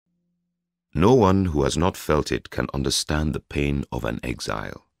No one who has not felt it can understand the pain of an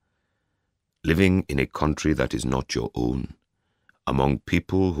exile. Living in a country that is not your own, among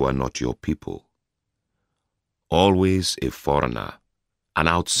people who are not your people. Always a foreigner, an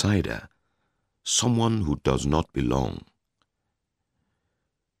outsider, someone who does not belong.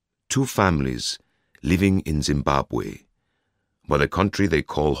 Two families living in Zimbabwe, but the country they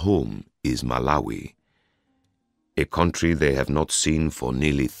call home is Malawi, a country they have not seen for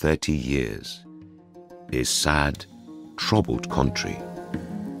nearly 30 years, a sad, troubled country.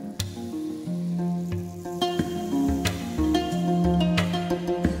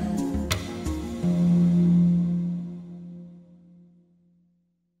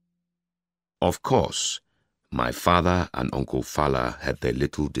 Of course, my father and Uncle Fala had their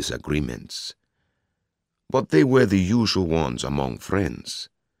little disagreements, but they were the usual ones among friends.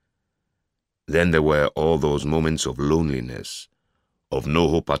 Then there were all those moments of loneliness, of no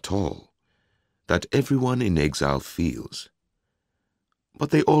hope at all, that everyone in exile feels.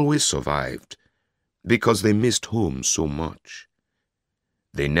 But they always survived, because they missed home so much.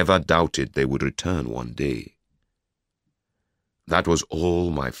 They never doubted they would return one day. That was all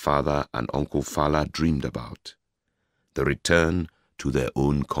my father and Uncle Fala dreamed about, the return to their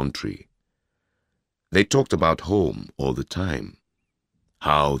own country. They talked about home all the time,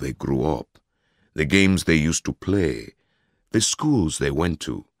 how they grew up, the games they used to play, the schools they went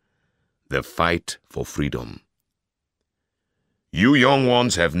to, the fight for freedom. "You young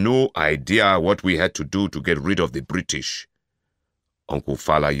ones have no idea what we had to do to get rid of the British," Uncle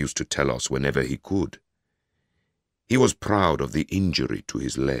Fala used to tell us whenever he could. He was proud of the injury to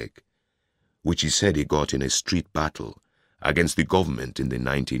his leg, which he said he got in a street battle against the government in the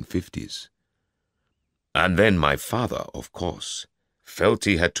 1950s. And then my father, of course, felt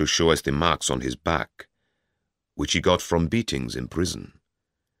he had to show us the marks on his back, which he got from beatings in prison.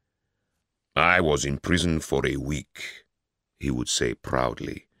 "I was in prison for a week," he would say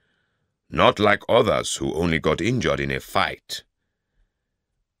proudly, "not like others who only got injured in a fight."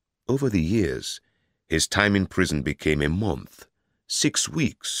 Over the years, his time in prison became a month, 6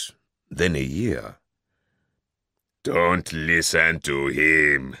 weeks, then a year. "Don't listen to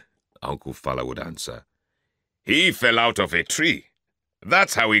him," Uncle Fala would answer. "He fell out of a tree.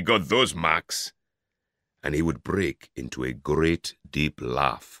 That's how he got those marks." And he would break into a great, deep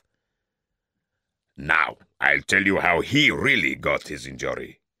laugh. "Now, I'll tell you how he really got his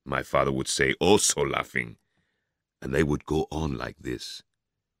injury," my father would say, also laughing. And they would go on like this.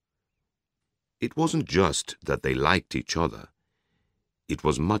 It wasn't just that they liked each other. It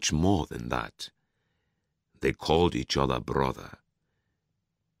was much more than that. They called each other brother.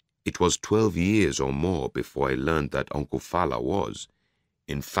 It was 12 years or more before I learned that Uncle Fala was,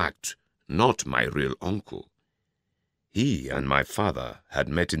 in fact, not my real uncle. He and my father had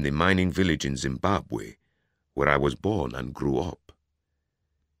met in the mining village in Zimbabwe, where I was born and grew up.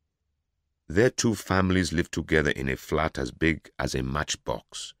 Their two families lived together in a flat as big as a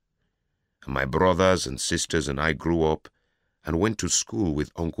matchbox. My brothers and sisters and I grew up and went to school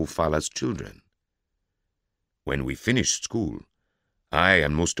with Uncle Fala's children. When we finished school, I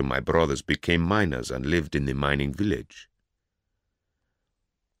and most of my brothers became miners and lived in the mining village.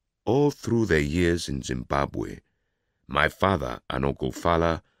 All through their years in Zimbabwe, my father and Uncle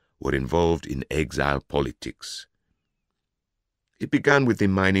Fala were involved in exile politics. It began with the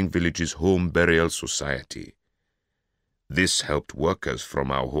mining village's home burial society. This helped workers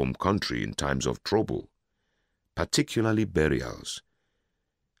from our home country in times of trouble, particularly burials.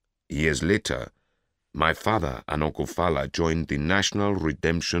 Years later, my father and Uncle Fala joined the National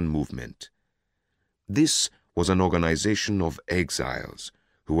Redemption Movement. This was an organization of exiles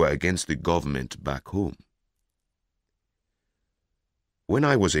who were against the government back home. When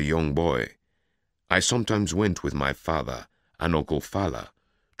I was a young boy, I sometimes went with my father and Uncle Fala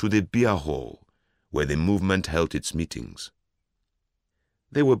to the beer hall where the movement held its meetings.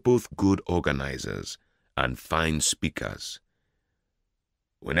 They were both good organizers and fine speakers.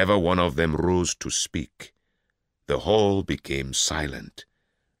 Whenever one of them rose to speak, the hall became silent,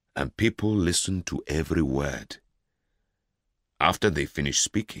 and people listened to every word. After they finished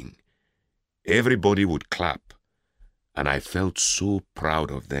speaking, everybody would clap, and I felt so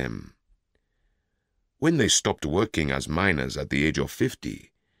proud of them. When they stopped working as miners at the age of 50,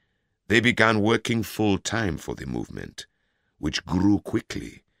 they began working full-time for the movement, which grew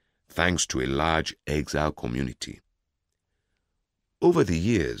quickly, thanks to a large exile community. Over the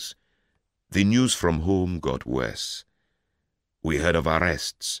years, the news from home got worse. We heard of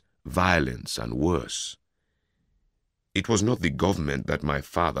arrests, violence, and worse. It was not the government that my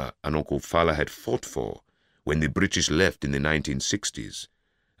father and Uncle Fala had fought for when the British left in the 1960s,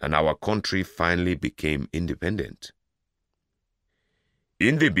 and our country finally became independent.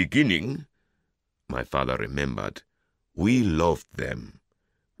 In the beginning, my father remembered, we loved them.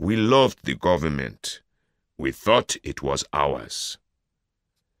 We loved the government. We thought it was ours.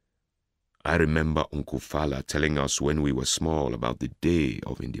 I remember Uncle Fala telling us when we were small about the day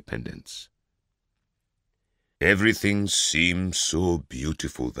of independence. Everything seemed so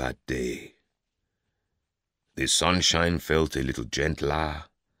beautiful that day. The sunshine felt a little gentler,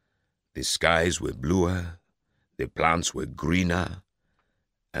 the skies were bluer, the plants were greener,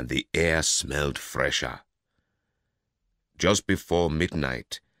 and the air smelled fresher. Just before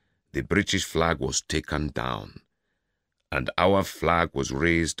midnight, the British flag was taken down, and our flag was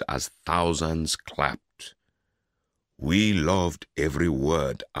raised as thousands clapped. We loved every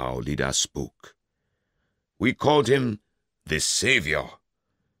word our leader spoke. We called him the Savior.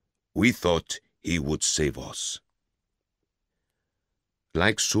 We thought he would save us.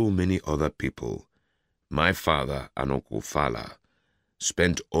 Like so many other people, my father and Uncle Fala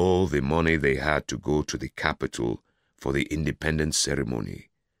spent all the money they had to go to the capital for the independence ceremony,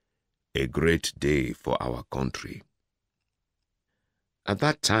 a great day for our country. At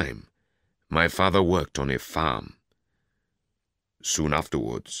that time, my father worked on a farm. Soon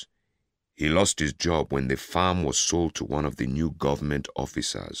afterwards, he lost his job when the farm was sold to one of the new government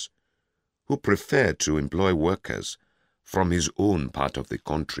officers, who preferred to employ workers from his own part of the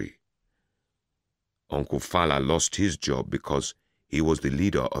country. Uncle Fala lost his job because he was the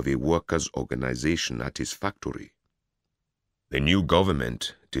leader of a workers' organization at his factory. The new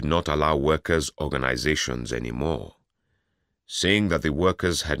government did not allow workers' organizations anymore, saying that the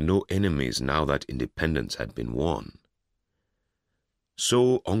workers had no enemies now that independence had been won.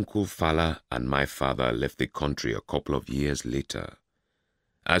 So Uncle Fala and my father left the country a couple of years later,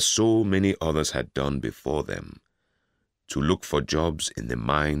 as so many others had done before them, to look for jobs in the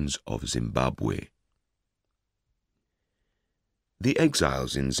mines of Zimbabwe. The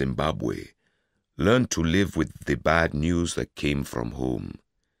exiles in Zimbabwe learned to live with the bad news that came from home.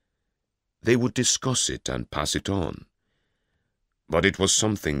 They would discuss it and pass it on, but it was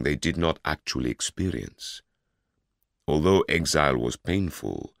something they did not actually experience. Although exile was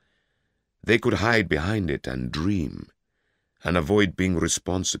painful, they could hide behind it and dream, and avoid being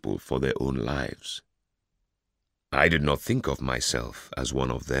responsible for their own lives. I did not think of myself as one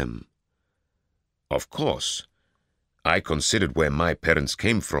of them. Of course, I considered where my parents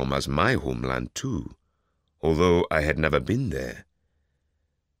came from as my homeland too, although I had never been there.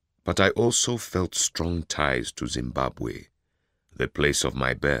 But I also felt strong ties to Zimbabwe, the place of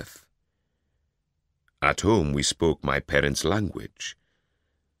my birth. At home we spoke my parents' language.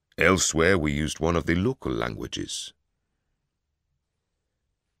 Elsewhere we used one of the local languages.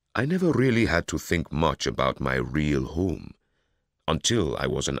 I never really had to think much about my real home until I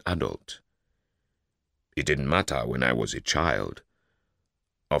was an adult. It didn't matter when I was a child.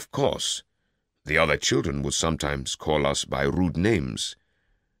 Of course, the other children would sometimes call us by rude names,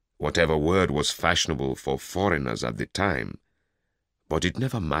 whatever word was fashionable for foreigners at the time, but it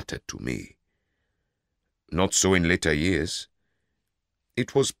never mattered to me. Not so in later years.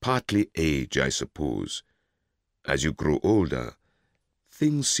 It was partly age, I suppose. As you grow older,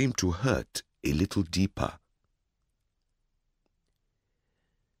 things seem to hurt a little deeper.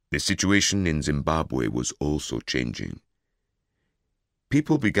 The situation in Zimbabwe was also changing.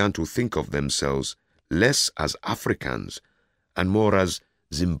 People began to think of themselves less as Africans and more as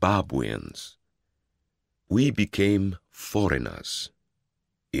Zimbabweans. We became foreigners,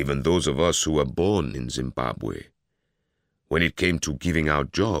 even those of us who were born in Zimbabwe, when it came to giving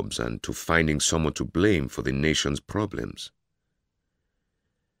out jobs and to finding someone to blame for the nation's problems.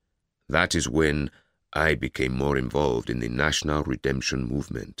 That is when I became more involved in the national redemption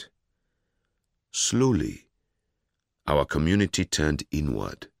movement. Slowly, our community turned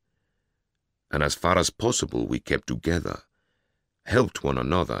inward, and as far as possible we kept together, helped one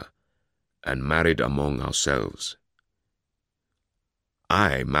another, and married among ourselves.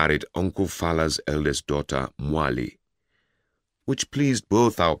 I married Uncle Fala's eldest daughter, Mwali, which pleased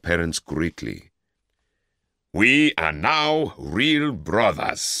both our parents greatly. "We are now real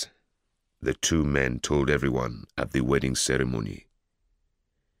brothers," the two men told everyone at the wedding ceremony.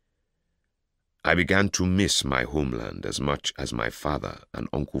 I began to miss my homeland as much as my father and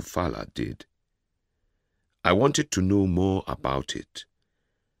Uncle Fala did. I wanted to know more about it,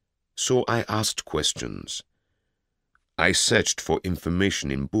 so I asked questions. I searched for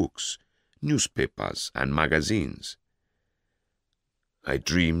information in books, newspapers, and magazines. I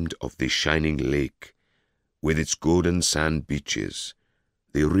dreamed of the shining lake with its golden sand beaches,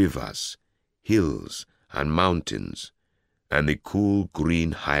 the rivers, hills, and mountains, and the cool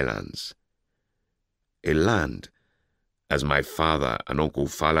green highlands. A land, as my father and Uncle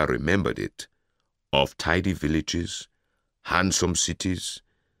Fala remembered it, of tidy villages, handsome cities,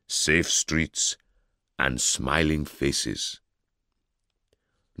 safe streets, and smiling faces.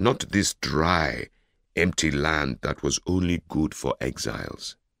 Not this dry, empty land that was only good for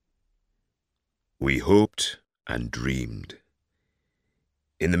exiles. We hoped and dreamed.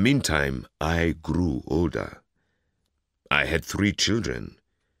 In the meantime, I grew older. I had 3 children.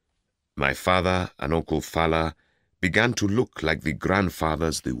 My father and Uncle Fala began to look like the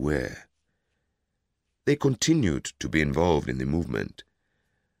grandfathers they were. They continued to be involved in the movement,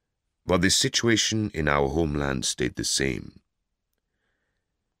 but the situation in our homeland stayed the same.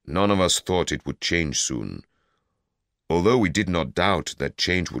 None of us thought it would change soon, although we did not doubt that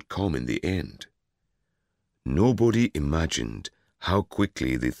change would come in the end. Nobody imagined how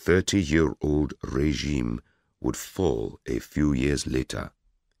quickly the 30-year-old regime would fall a few years later.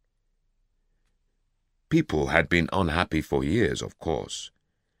 People had been unhappy for years, of course,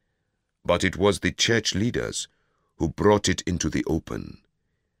 but it was the church leaders who brought it into the open.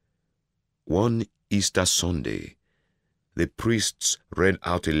 One Easter Sunday, the priests read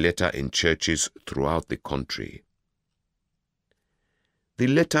out a letter in churches throughout the country. The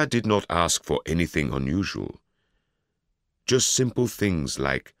letter did not ask for anything unusual, just simple things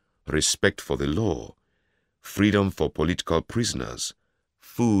like respect for the law, freedom for political prisoners,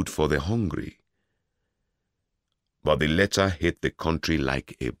 food for the hungry. But the letter hit the country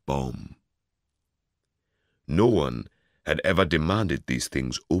like a bomb. No one had ever demanded these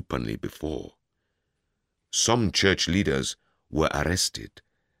things openly before. Some church leaders were arrested,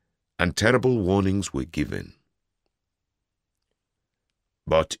 and terrible warnings were given.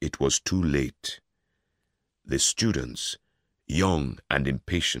 But it was too late. The students, young and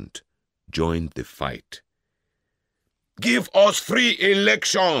impatient, joined the fight. "Give us free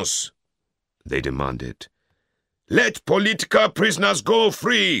elections," they demanded. "Let political prisoners go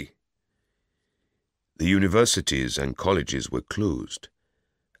free." The universities and colleges were closed,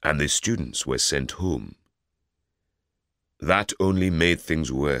 and the students were sent home. That only made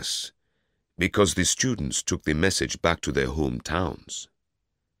things worse, because the students took the message back to their hometowns.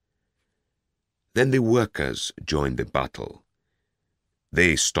 Then the workers joined the battle.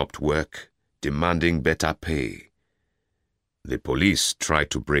 They stopped work, demanding better pay. The police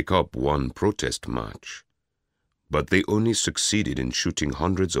tried to break up one protest march, but they only succeeded in shooting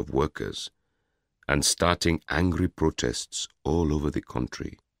hundreds of workers and starting angry protests all over the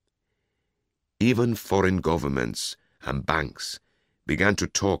country. Even foreign governments and banks began to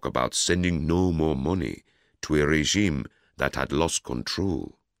talk about sending no more money to a regime that had lost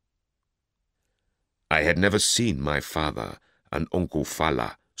control. I had never seen my father and Uncle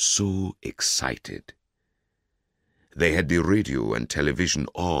Fala so excited. They had the radio and television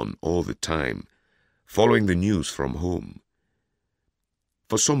on all the time, following the news from home.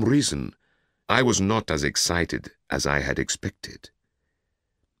 For some reason, I was not as excited as I had expected.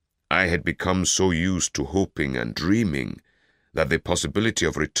 I had become so used to hoping and dreaming that the possibility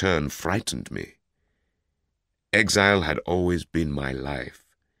of return frightened me. Exile had always been my life.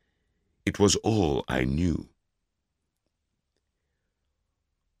 It was all I knew.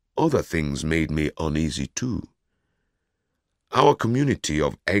 Other things made me uneasy too. Our community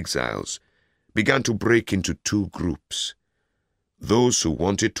of exiles began to break into 2 groups: those who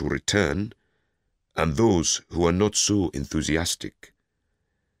wanted to return and those who were not so enthusiastic.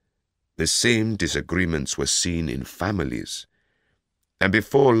 The same disagreements were seen in families, and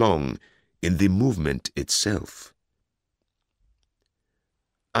before long, in the movement itself.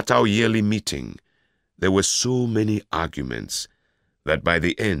 At our yearly meeting, there were so many arguments that by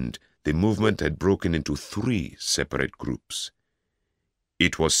the end, the movement had broken into 3 separate groups.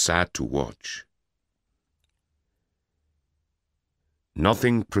 It was sad to watch.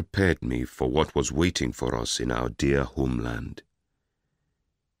 Nothing prepared me for what was waiting for us in our dear homeland.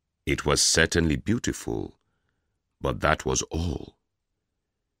 It was certainly beautiful, but that was all.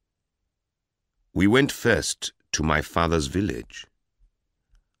 We went first to my father's village.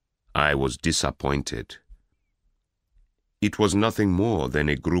 I was disappointed. It was nothing more than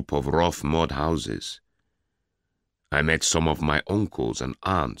a group of rough mud houses. I met some of my uncles and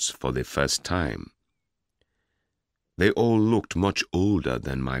aunts for the first time. They all looked much older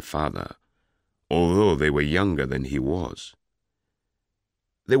than my father, although they were younger than he was.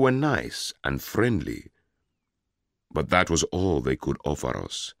 They were nice and friendly, but that was all they could offer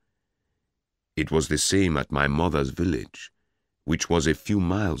us. It was the same at my mother's village, which was a few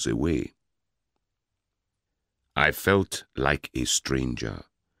miles away. I felt like a stranger.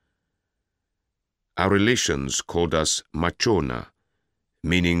 Our relations called us Machona,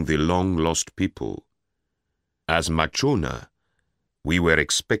 meaning the long-lost people. As Machona, we were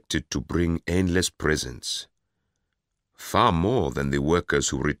expected to bring endless presents, far more than the workers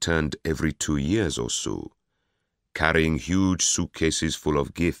who returned every 2 years or so, carrying huge suitcases full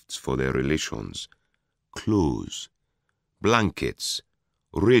of gifts for their relations, clothes, blankets,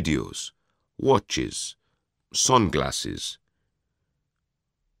 radios, watches, sunglasses.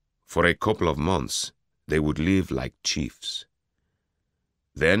 For a couple of months, they would live like chiefs.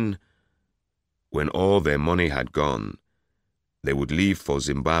 Then, when all their money had gone, they would leave for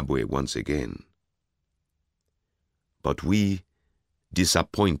Zimbabwe once again. But we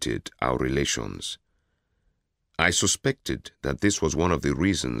disappointed our relations. I suspected that this was one of the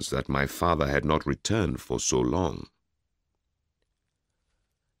reasons that my father had not returned for so long.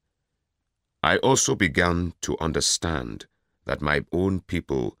 I also began to understand that my own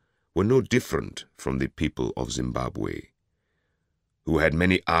people were no different from the people of Zimbabwe, who had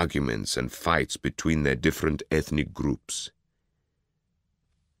many arguments and fights between their different ethnic groups.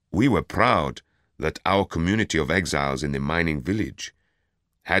 We were proud that our community of exiles in the mining village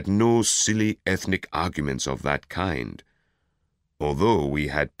had no silly ethnic arguments of that kind, although we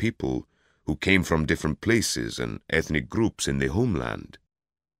had people who came from different places and ethnic groups in the homeland.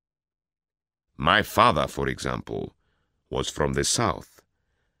 My father, for example, was from the south,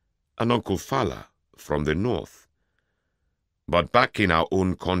 and Uncle Fala from the north. But back in our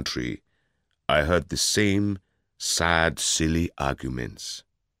own country, I heard the same sad, silly arguments.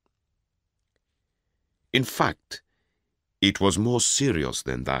 In fact, it was more serious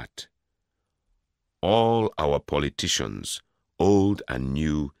than that. All our politicians, old and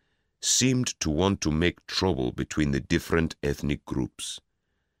new, seemed to want to make trouble between the different ethnic groups.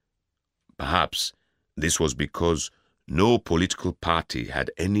 Perhaps this was because no political party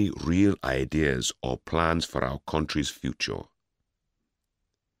had any real ideas or plans for our country's future.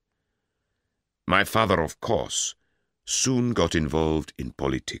 My father, of course, soon got involved in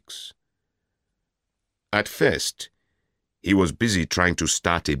politics. At first, he was busy trying to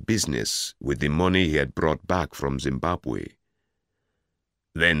start a business with the money he had brought back from Zimbabwe.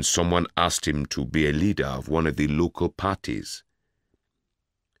 Then someone asked him to be a leader of one of the local parties.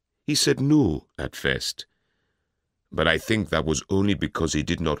 He said no at first, but I think that was only because he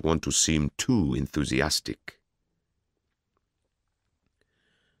did not want to seem too enthusiastic.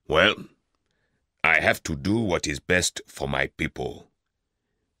 "Well, I have to do what is best for my people,"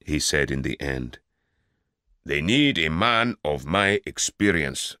 he said in the end. "They need a man of my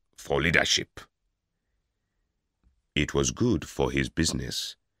experience for leadership." It was good for his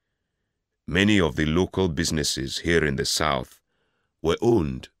business. Many of the local businesses here in the South were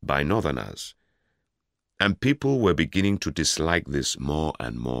owned by Northerners, and people were beginning to dislike this more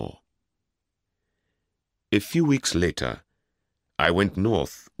and more. A few weeks later, I went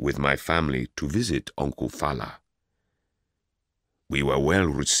north with my family to visit Uncle Fala. We were well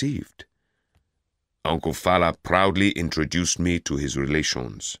received. Uncle Fala proudly introduced me to his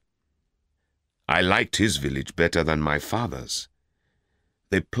relations. I liked his village better than my father's.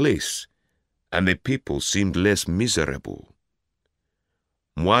 The place and the people seemed less miserable.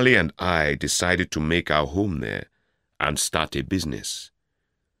 Mwali and I decided to make our home there and start a business.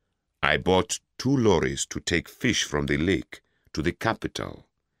 I bought 2 lorries to take fish from the lake to the capital.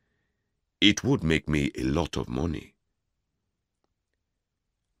 It would make me a lot of money.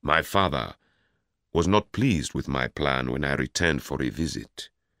 My father was not pleased with my plan when I returned for a visit.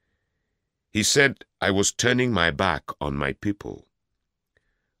 He said I was turning my back on my people.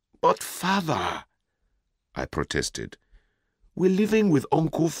 "But father," I protested, "we're living with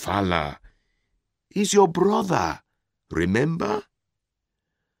Uncle Fala. He's your brother, remember?"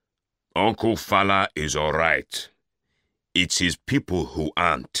 "Uncle Fala is all right. It's his people who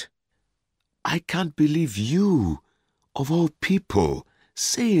aren't." "I can't believe you, of all people,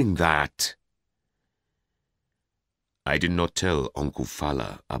 saying that." I did not tell Uncle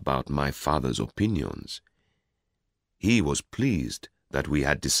Fala about my father's opinions. He was pleased that we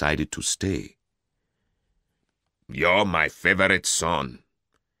had decided to stay. "You're my favorite son.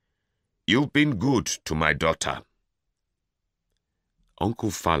 You've been good to my daughter."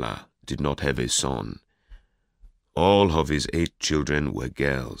 Uncle Fala did not have a son. All of his 8 children were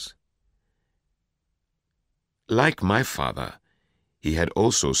girls. Like my father, he had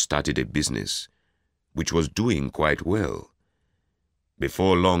also started a business, which was doing quite well.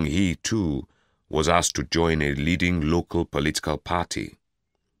 Before long, he, too, was asked to join a leading local political party.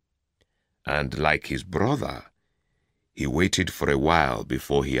 And like his brother, he waited for a while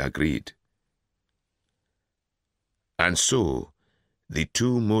before he agreed. And so, The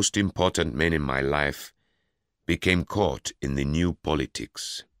two most important men in my life became caught in the new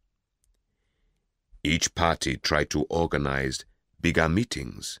politics. Each party tried to organize bigger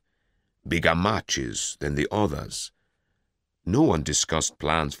meetings, bigger marches than the others. No one discussed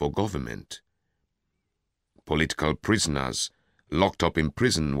plans for government. Political prisoners locked up in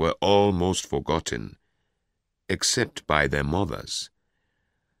prison were almost forgotten, except by their mothers.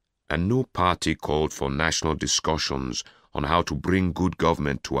 And no party called for national discussions on how to bring good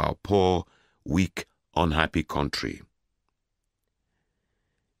government to our poor, weak, unhappy country.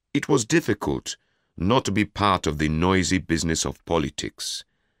 It was difficult not to be part of the noisy business of politics,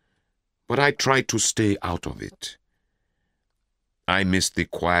 but I tried to stay out of it. I missed the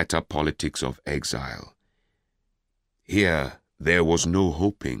quieter politics of exile. Here, there was no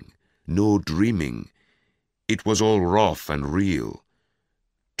hoping, no dreaming. It was all rough and real.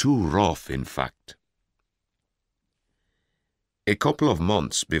 Too rough, in fact. A couple of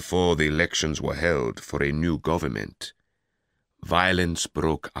months before the elections were held for a new government, violence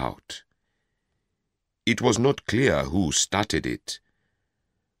broke out. It was not clear who started it.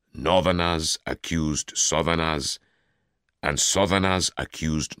 Northerners accused Southerners, and Southerners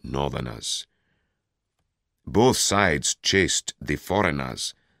accused Northerners. Both sides chased the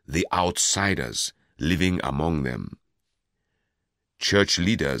foreigners, the outsiders living among them. Church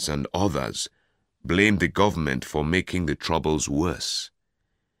leaders and others blamed the government for making the troubles worse.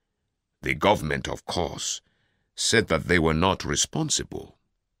 The government, of course, said that they were not responsible.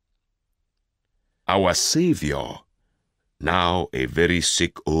 Our savior, now a very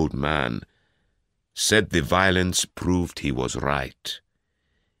sick old man, said the violence proved he was right.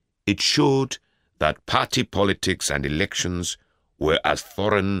 It showed that party politics and elections were as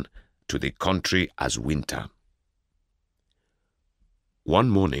foreign to the country as winter.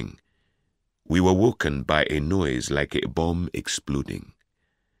 One morning, we were woken by a noise like a bomb exploding.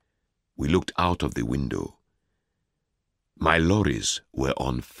 We looked out of the window. My lorries were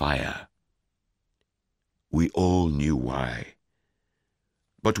on fire. We all knew why.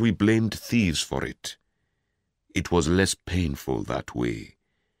 But we blamed thieves for it. It was less painful that way.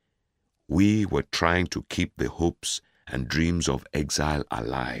 We were trying to keep the hopes and dreams of exile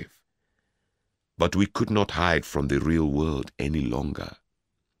alive. But we could not hide from the real world any longer.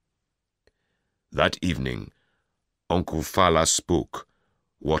 That evening, Uncle Fala spoke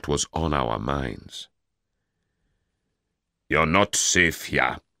what was on our minds. "You're not safe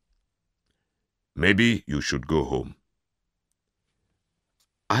here. Maybe you should go home."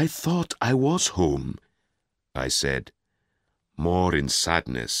 "I thought I was home," I said, more in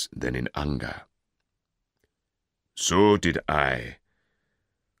sadness than in anger. "So did I.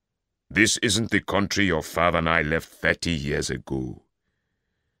 This isn't the country your father and I left 30 years ago.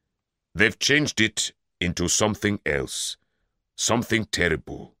 They've changed it into something else, something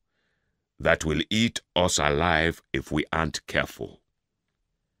terrible, that will eat us alive if we aren't careful."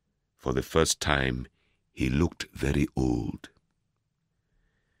 For the first time, he looked very old.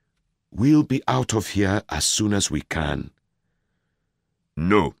 "We'll be out of here as soon as we can."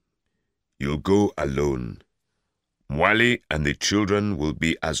 "No, you'll go alone. Mwali and the children will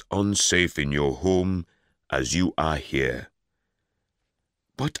be as unsafe in your home as you are here."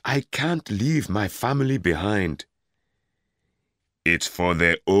 "But I can't leave my family behind." "It's for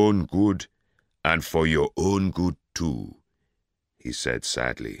their own good and for your own good too," he said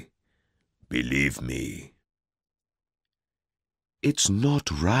sadly. "Believe me." "It's not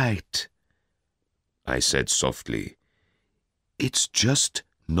right," I said softly. "It's just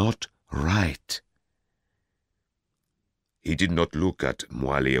not right." He did not look at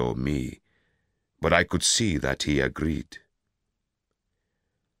Mwali or me, but I could see that he agreed.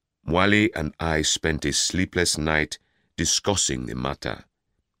 Mwali and I spent a sleepless night discussing the matter.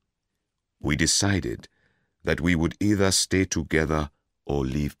 We decided that we would either stay together or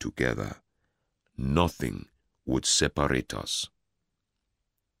leave together. Nothing would separate us.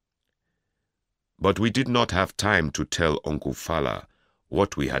 But we did not have time to tell Uncle Fala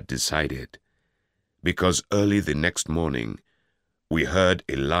what we had decided, because early the next morning we heard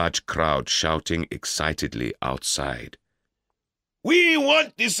a large crowd shouting excitedly outside. "We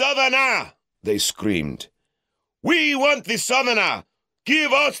want the Southerner!" they screamed. "We want the Southerner!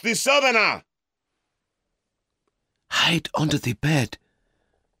 Give us the Southerner!" "Hide under the bed!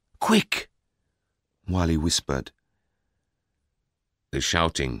 Quick!" Mwali whispered. The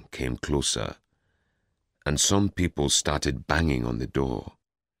shouting came closer, and some people started banging on the door.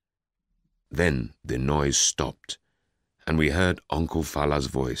 Then the noise stopped, and we heard Uncle Fala's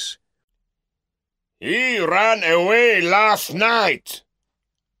voice. "He ran away last night."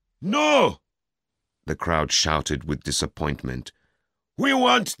 "No!" the crowd shouted with disappointment. We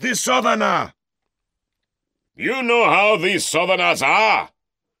want the southerner. You know how these southerners are,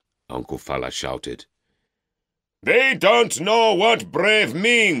 Uncle Fala shouted. They don't know what brave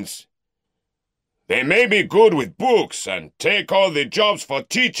means. They may be good with books and take all the jobs for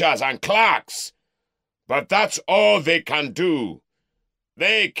teachers and clerks, but that's all they can do.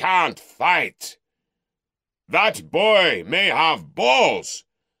 They can't fight. That boy may have balls,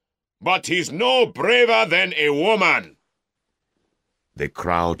 but he's no braver than a woman. The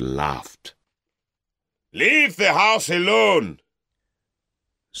crowd laughed. Leave the house alone.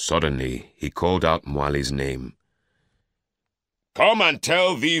 Suddenly, he called out Mwali's name. Come and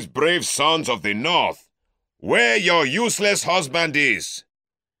tell these brave sons of the north where your useless husband is.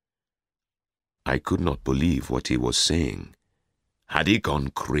 I could not believe what he was saying. Had he gone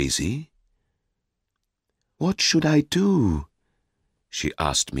crazy? What should I do? She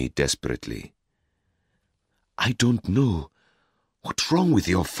asked me desperately. I don't know. What's wrong with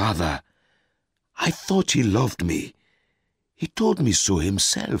your father? I thought he loved me. He told me so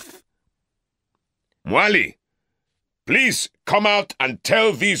himself. Mwali, please come out and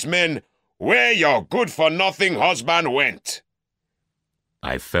tell these men where your good-for-nothing husband went.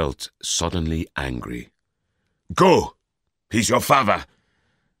 I felt suddenly angry. Go! He's your father!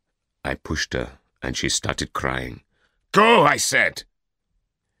 I pushed her, and she started crying. Go, I said!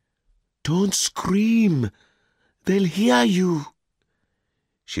 Don't scream! They'll hear you!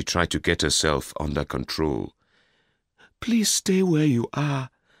 She tried to get herself under control. Please stay where you are.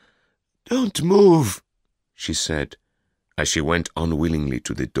 Don't move, she said, as she went unwillingly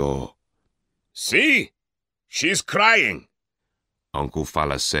to the door. See? She's crying, Uncle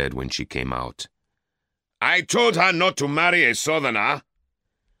Fala said when she came out. I told her not to marry a southerner.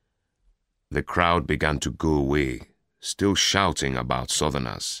 The crowd began to go away, still shouting about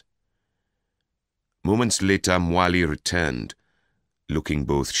southerners. Moments later, Mwali returned, looking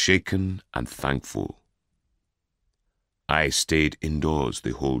both shaken and thankful. I stayed indoors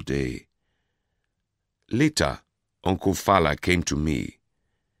the whole day. Later, Uncle Fala came to me.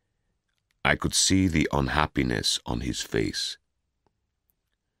 I could see the unhappiness on his face.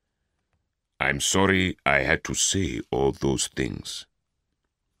 I'm sorry I had to say all those things.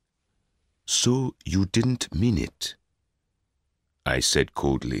 So you didn't mean it? I said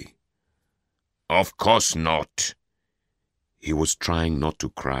coldly. Of course not. He was trying not to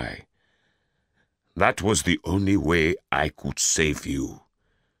cry. That was the only way I could save you.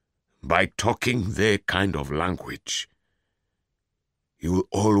 By talking their kind of language. You will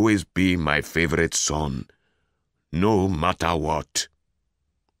always be my favorite son, no matter what.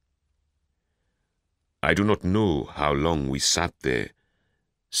 I do not know how long we sat there,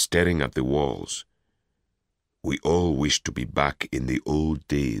 staring at the walls. We all wished to be back in the old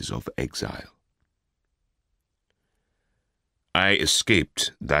days of exile. I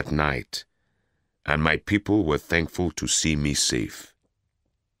escaped that night, and my people were thankful to see me safe.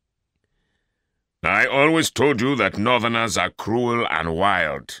 I always told you that northerners are cruel and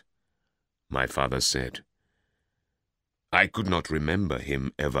wild, my father said. I could not remember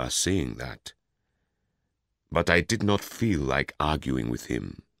him ever saying that. But I did not feel like arguing with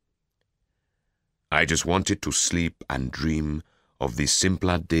him. I just wanted to sleep and dream of the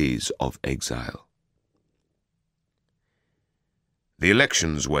simpler days of exile. The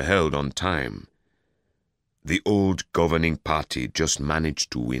elections were held on time. The old governing party just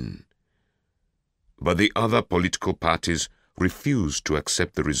managed to win. But the other political parties refused to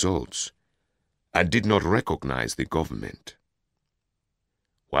accept the results and did not recognize the government.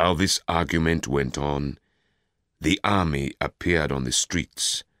 While this argument went on, the army appeared on the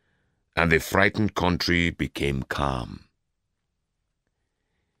streets, and the frightened country became calm.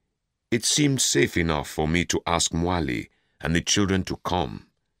 It seemed safe enough for me to ask Mwali and the children to come.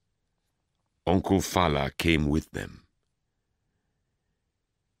 Uncle Fala came with them.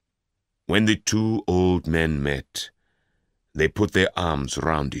 When the two old men met, they put their arms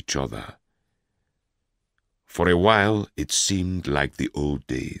round each other. For a while it seemed like the old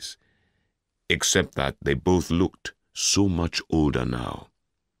days, except that they both looked so much older now.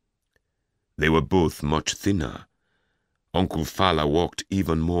 They were both much thinner. Uncle Fala walked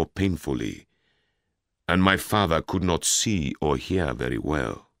even more painfully, and my father could not see or hear very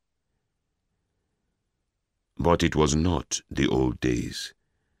well. But it was not the old days.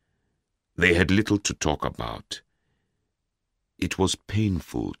 They had little to talk about. It was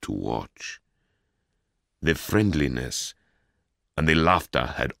painful to watch. The friendliness and the laughter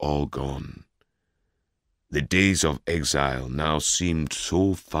had all gone. The days of exile now seemed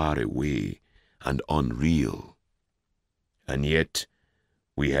so far away and unreal. And yet,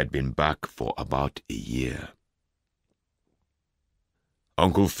 we had been back for about a year.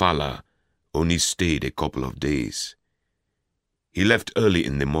 Uncle Fala only stayed a couple of days. He left early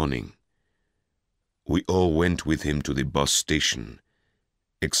in the morning. We all went with him to the bus station,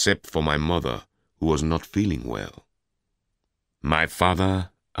 except for my mother, who was not feeling well. My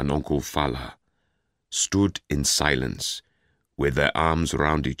father and Uncle Fala stood in silence, with their arms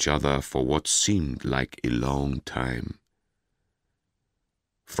round each other for what seemed like a long time.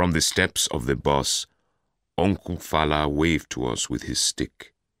 From the steps of the bus, Uncle Fala waved to us with his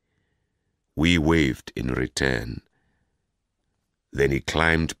stick. We waved in return. Then he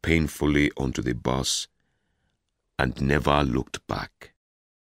climbed painfully onto the bus and never looked back.